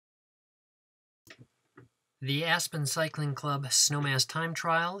The Aspen Cycling Club Snowmass Time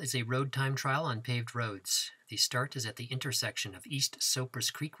Trial is a road time trial on paved roads. The start is at the intersection of East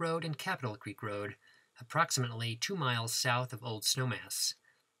Sopris Creek Road and Capitol Creek Road, approximately 2 miles south of Old Snowmass.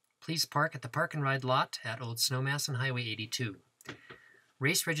 Please park at the Park and Ride lot at Old Snowmass on Highway 82.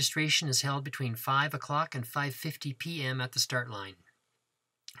 Race registration is held between 5 o'clock and 5:50 p.m. at the start line.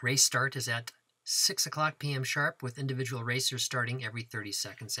 Race start is at 6 o'clock p.m. sharp, with individual racers starting every 30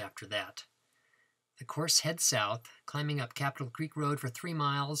 seconds after that. The course heads south, climbing up Capitol Creek Road for 3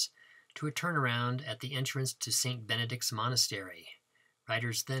 miles to a turnaround at the entrance to St. Benedict's Monastery.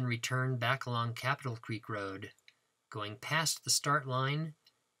 Riders then return back along Capitol Creek Road, going past the start line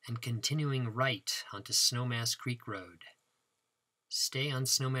and continuing right onto Snowmass Creek Road. Stay on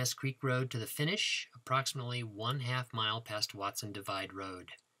Snowmass Creek Road to the finish, approximately 1/2 mile past Watson Divide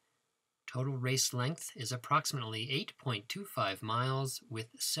Road. Total race length is approximately 8.25 miles with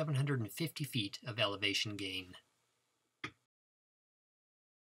 750 feet of elevation gain.